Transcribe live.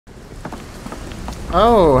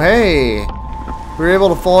Oh, hey! We were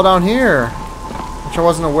able to fall down here, which I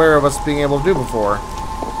wasn't aware of us being able to do before.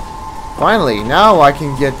 Finally, now I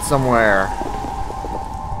can get somewhere.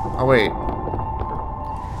 Oh, wait.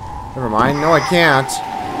 Never mind. No, I can't.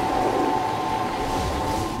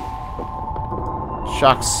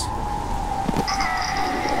 Shucks.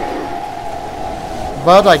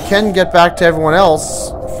 But I can get back to everyone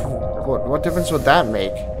else. What difference would that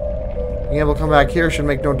make? Being able to come back here should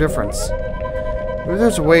make no difference. Maybe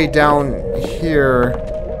there's a way down here.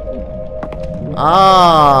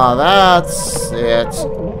 Ah, that's it.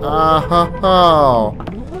 Oh.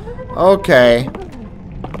 Okay.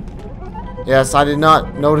 Yes, I did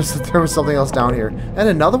not notice that there was something else down here. And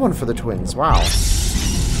another one for the twins. Wow.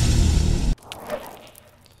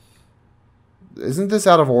 Isn't this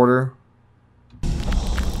out of order?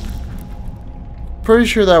 Pretty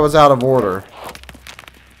sure that was out of order.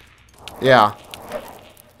 Yeah.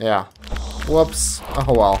 Yeah. Whoops.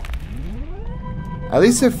 Oh well. At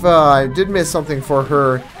least if I did miss something for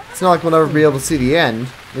her, it's not like we'll never be able to see the end.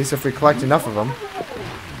 At least if we collect enough of them.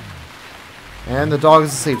 And the dog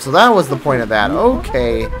is asleep. So that was the point of that.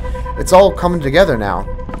 Okay. It's all coming together now.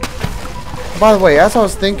 By the way, as I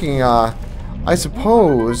was thinking, I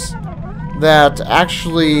suppose that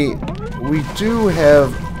actually we do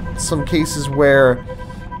have some cases where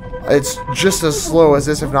it's just as slow as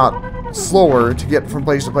this, if not slower, to get from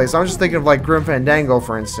place to place. I'm just thinking of like Grim Fandango,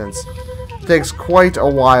 for instance. It takes quite a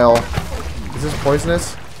while. Is this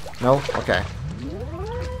poisonous? No? Okay.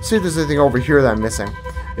 Let's see if there's anything over here that I'm missing.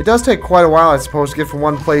 It does take quite a while, I suppose, to get from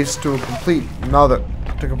one place to complete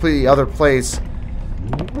the other place.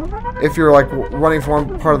 If you're like running from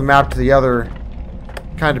one part of the map to the other,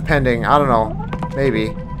 kind of depending. I don't know.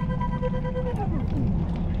 Maybe.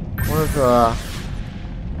 What if,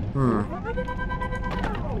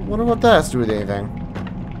 wonder what that has to do with anything.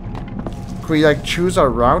 Can we, like, choose our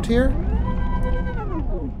route here?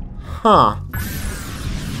 Huh.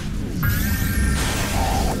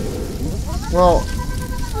 Well...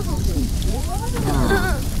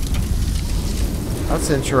 That's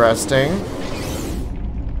interesting.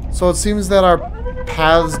 So it seems that our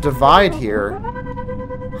paths divide here.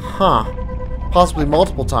 Huh. Possibly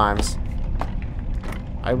multiple times.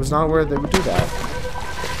 I was not aware they would do that.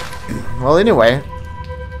 Well, anyway.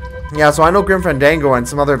 Yeah, so I know Grim Fandango and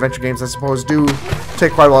some other adventure games, I suppose, do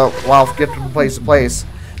take quite a while to get from place to place.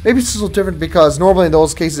 Maybe it's just a little different because normally in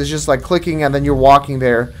those cases it's just like clicking and then you're walking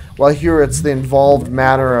there. While here it's the involved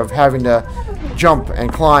manner of having to jump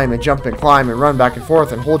and climb and jump and climb and run back and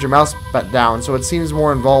forth and hold your mouse down. So it seems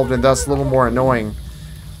more involved and thus a little more annoying.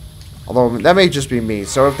 Although that may just be me.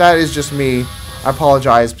 So if that is just me, I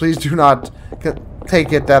apologize. Please do not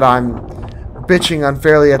take it that I'm bitching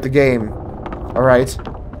unfairly at the game. Alright?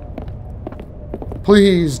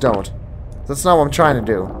 Please don't. That's not what I'm trying to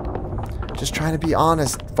do. Just trying to be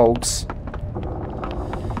honest, folks.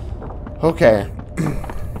 Okay.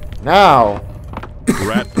 Now.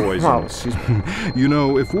 Rat poison. Oh, excuse me. You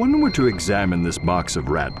know, if one were to examine this box of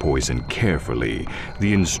rat poison carefully,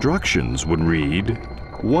 the instructions would read,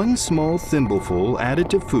 "One small thimbleful added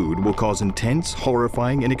to food will cause intense,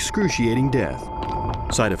 horrifying, and excruciating death.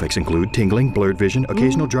 Side effects include tingling, blurred vision,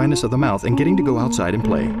 occasional dryness of the mouth, and getting to go outside and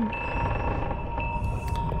play."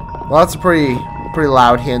 Well, that's a pretty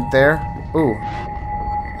loud hint there. Ooh.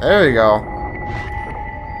 There you go.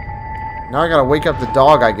 Now I gotta wake up the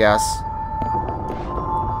dog, I guess.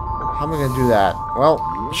 How am I gonna do that? Well,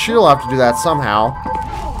 she'll have to do that somehow.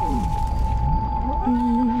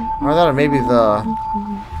 Or that, or maybe the...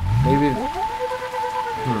 Maybe...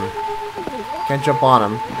 Can't jump on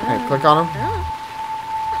him. Okay, click on him.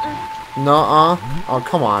 Nuh-uh. Oh,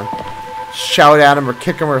 come on. Shout at him or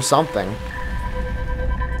kick him or something.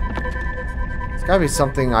 There's gotta be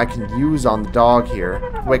something I can use on the dog here.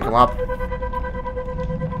 Wake him up.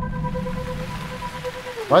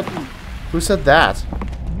 What? Who said that?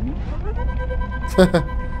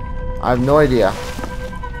 I have no idea.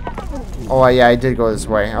 Oh, yeah, I did go this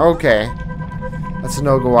way. Okay. That's a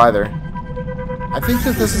no-go either. I think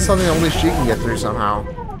that this is something only she can get through somehow.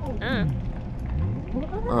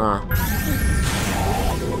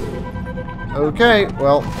 Okay,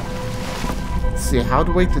 well. Let's see, how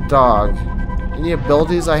to wake the dog. Any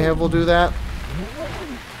abilities I have will do that?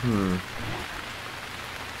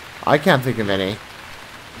 I can't think of any.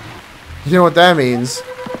 You know what that means?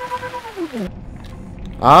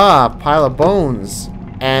 Ah, pile of bones.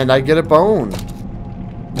 And I get a bone.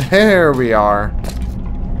 There we are.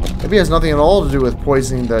 Maybe it has nothing at all to do with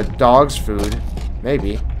poisoning the dog's food.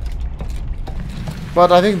 Maybe.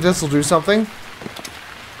 But I think this will do something.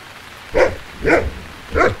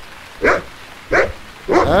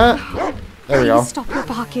 There we go. Please stop your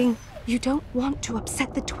barking. You don't want to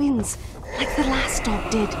upset the twins, like the last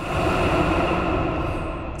dog did.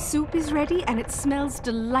 Soup is ready and it smells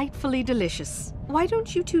delightfully delicious. Why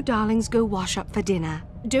don't you two darlings go wash up for dinner?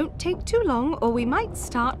 Don't take too long or we might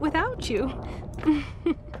start without you.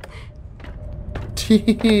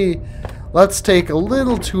 Let's take a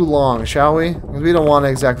little too long, shall we? Because we don't want to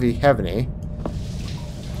exactly have any.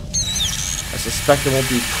 I suspect it won't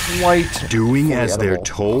be quite doing as edible. they're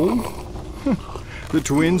told? The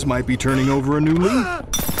twins might be turning over a new leaf.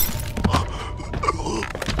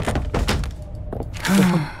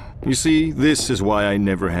 You see, this is why I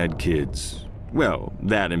never had kids. Well,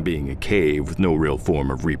 that and being a cave with no real form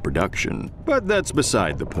of reproduction. But that's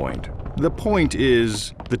beside the point. The point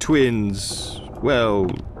is, the twins, well,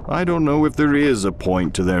 I don't know if there is a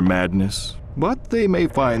point to their madness. But they may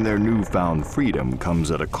find their newfound freedom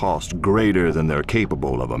comes at a cost greater than they're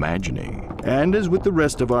capable of imagining. And as with the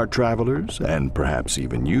rest of our travelers, and perhaps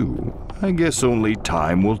even you, I guess only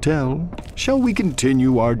time will tell. Shall we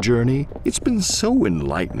continue our journey? It's been so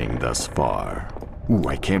enlightening thus far. Ooh,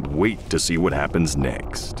 I can't wait to see what happens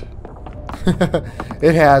next.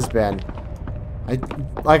 It has been.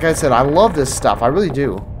 Like I said, I love this stuff. I really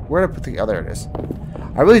do. Where did I put the... Oh, there it is.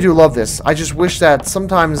 I really do love this. I just wish that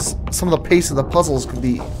sometimes some of the pace of the puzzles could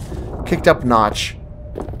be kicked up a notch.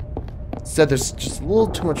 Instead, there's just a little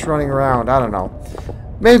too much running around. I don't know.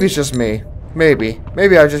 Maybe it's just me. Maybe.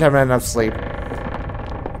 Maybe I just haven't had enough sleep.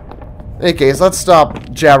 In any case, let's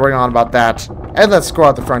stop jabbering on about that. And let's go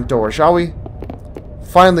out the front door, shall we?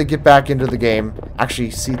 Finally get back into the game.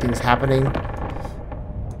 Actually see things happening.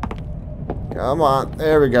 Come on.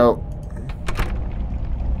 There we go.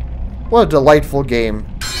 What a delightful game.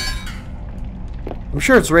 I'm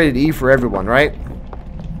sure it's rated E for everyone, right?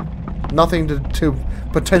 Nothing to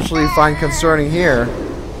potentially find concerning here.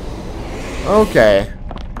 Okay.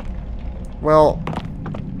 Well,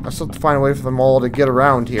 I still have to find a way for them all to get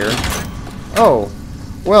around here. Oh.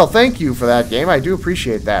 Well, thank you for that game. I do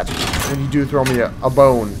appreciate that. When you do throw me a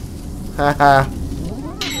bone. Haha.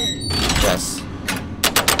 Yes.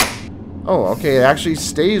 Oh, okay. It actually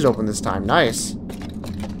stays open this time. Nice.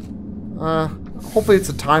 Hopefully it's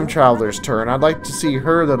a time traveler's turn. I'd like to see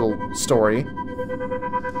her little story.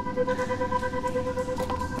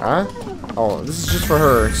 Huh? Oh, this is just for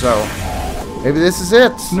her, so maybe this is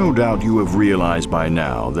it. No doubt you have realized by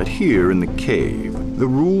now that here in the cave, the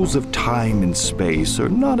rules of time and space are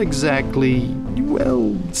not exactly,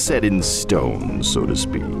 well, set in stone, so to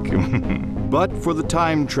speak. But for the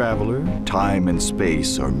time traveler, time and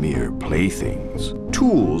space are mere playthings.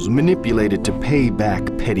 Tools manipulated to pay back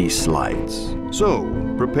petty slights. So,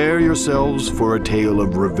 prepare yourselves for a tale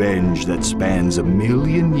of revenge that spans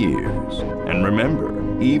 1,000,000 years. And remember,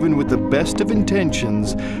 even with the best of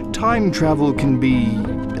intentions, time travel can be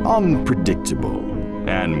unpredictable.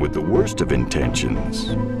 And with the worst of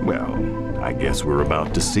intentions, well, I guess we're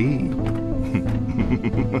about to see.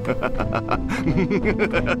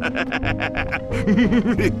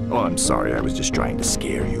 Oh, I'm sorry. I was just trying to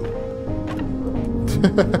scare you.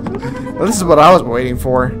 Well, this is what I was waiting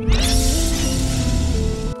for.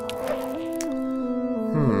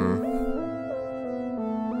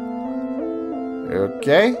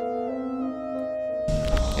 Okay.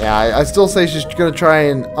 Yeah, I still say she's gonna try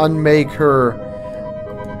and unmake her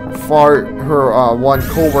one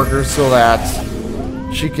co-worker so that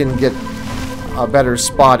she can get a better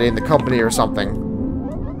spot in the company or something.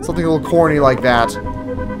 Something a little corny like that.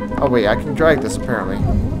 Oh wait, I can drag this apparently.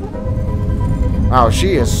 Wow,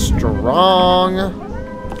 she is strong.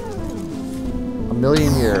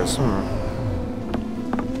 1,000,000 years.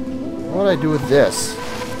 What would I do with this?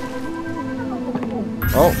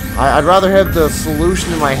 Oh, I'd rather have the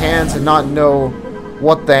solution in my hands and not know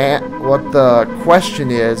what the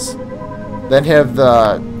question is than have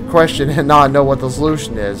the question and not know what the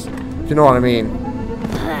solution is. If you know what I mean.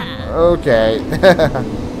 Okay.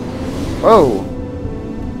 Whoa.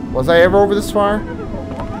 Was I ever over this far?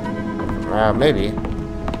 Maybe.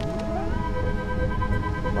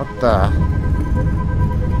 What the?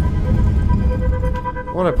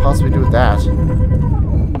 What would I possibly do with that?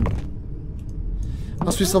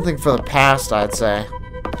 Must be something for the past, I'd say.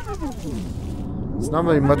 There's not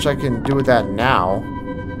really much I can do with that now.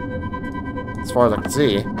 As far as I can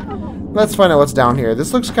see. Let's find out what's down here.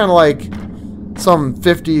 This looks kind of like some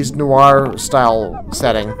 50s noir style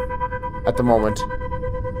setting at the moment.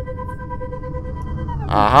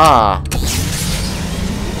 Aha!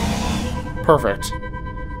 Perfect.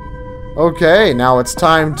 Okay, now it's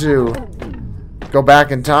time to go back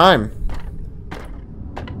in time.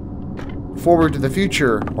 Forward to the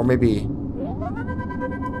future, or maybe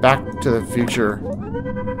back to the future.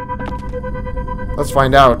 Let's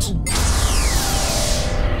find out.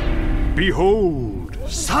 Behold,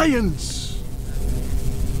 science!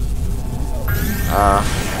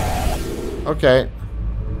 Okay.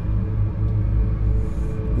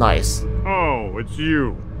 Nice. Oh, it's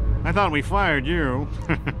you. I thought we fired you.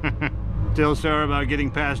 Still sore about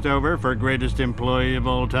getting passed over for greatest employee of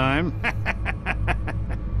all time?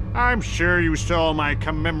 I'm sure you saw my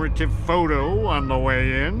commemorative photo on the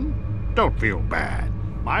way in. Don't feel bad.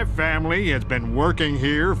 My family has been working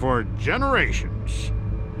here for generations.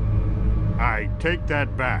 I take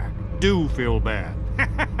that back. Do feel bad.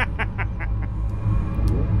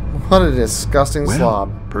 What a disgusting Well,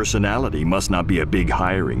 slob. personality must not be a big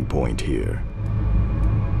hiring point here.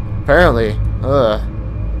 Apparently. Ugh.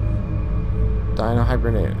 Dino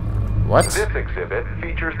hibernator. What? This exhibit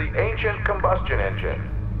features the ancient combustion engine,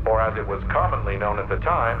 or as it was commonly known at the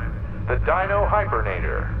time, the Dino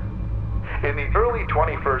Hibernator. In the early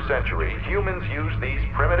 21st century, humans used these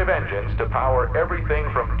primitive engines to power everything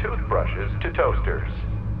from toothbrushes to toasters,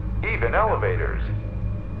 even elevators.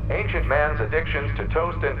 Ancient man's addictions to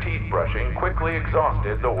toast and teeth brushing quickly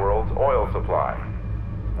exhausted the world's oil supply.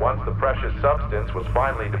 Once the precious substance was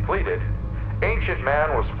finally depleted, ancient man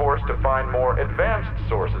was forced to find more advanced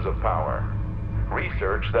sources of power.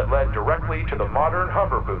 Research that led directly to the modern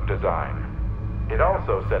hover boot design. It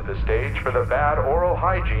also set the stage for the bad oral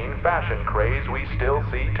hygiene fashion craze we still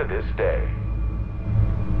see to this day.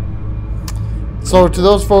 So to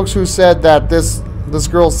those folks who said that this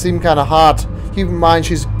girl seemed kind of hot, keep in mind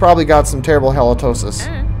she's probably got some terrible halitosis.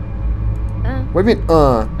 What do you mean,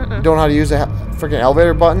 You don't know how to use a freaking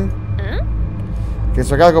elevator button? Okay,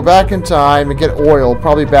 so I gotta go back in time and get oil,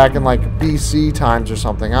 probably back in like BC times or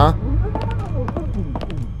something, huh?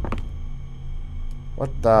 What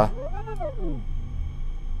the?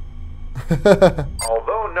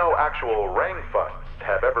 Although no actual Rangfusts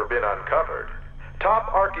have ever been uncovered, top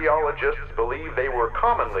archaeologists believe they were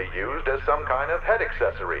commonly used as some kind of head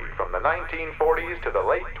accessory from the 1940s to the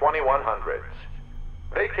late 2100s.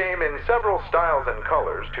 They came in several styles and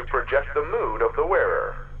colors to project the mood of the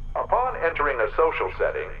wearer. Upon entering a social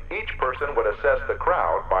setting, each person would assess the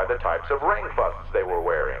crowd by the types of Rangfusts they were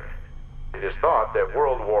wearing. It is thought that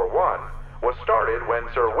World War I was started when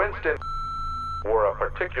Sir Winston wore a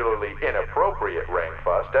particularly inappropriate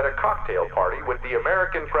Rangfust at a cocktail party with the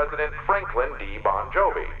American President Franklin D. Bon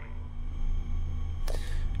Jovi.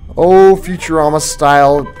 Oh, Futurama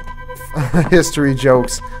style history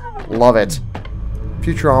jokes. Love it.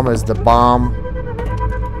 Futurama is the bomb.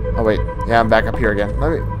 Oh wait, yeah, I'm back up here again.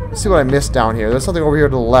 Let me see what I missed down here. There's something over here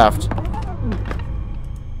to the left.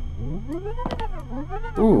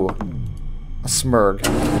 Ooh. A smurg.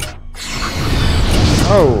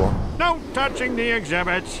 Oh. No touching the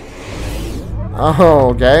exhibits. Oh,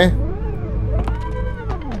 okay.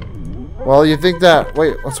 Well, you think that...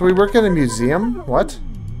 Wait, so we work in a museum? What?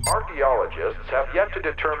 Archaeologists have yet to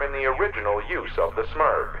determine the original use of the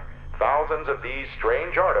smurg. Thousands of these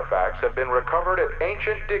strange artifacts have been recovered at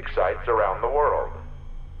ancient dig sites around the world.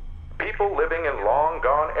 People living in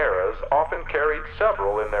long-gone eras often carried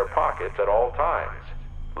several in their pockets at all times,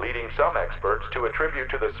 leading some experts to attribute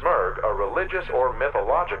to the smurg a religious or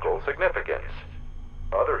mythological significance.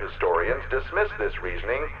 Other historians dismiss this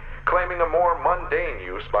reasoning, claiming a more mundane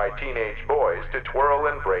use by teenage boys to twirl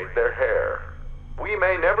and braid their hair. We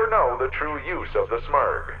may never know the true use of the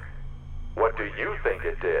smurg. What do you think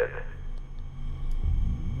it did?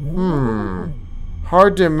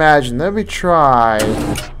 Hard to imagine. Let me try.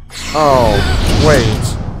 Oh,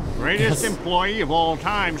 wait. Greatest employee of all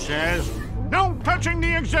time says, no touching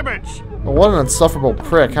the exhibits. Well, what an insufferable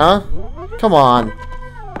prick, huh? Come on.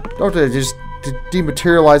 Don't just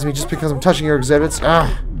dematerialize me just because I'm touching your exhibits.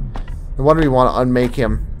 Ah. No wonder you want to unmake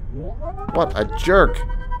him. What a jerk.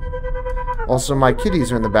 Also, my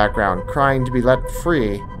kitties are in the background, crying to be let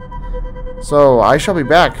free. So, I shall be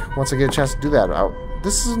back once I get a chance to do that.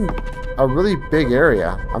 This is a really big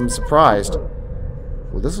area. I'm surprised.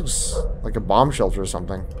 Well, this looks like a bomb shelter or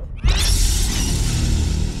something.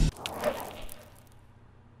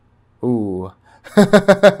 Ooh.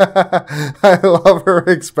 I love her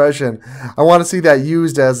expression. I want to see that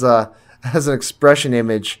used as an expression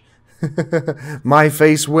image. My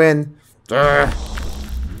face win. Urgh.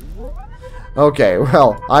 Okay,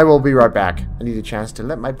 well, I will be right back. I need a chance to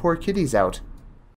let my poor kitties out.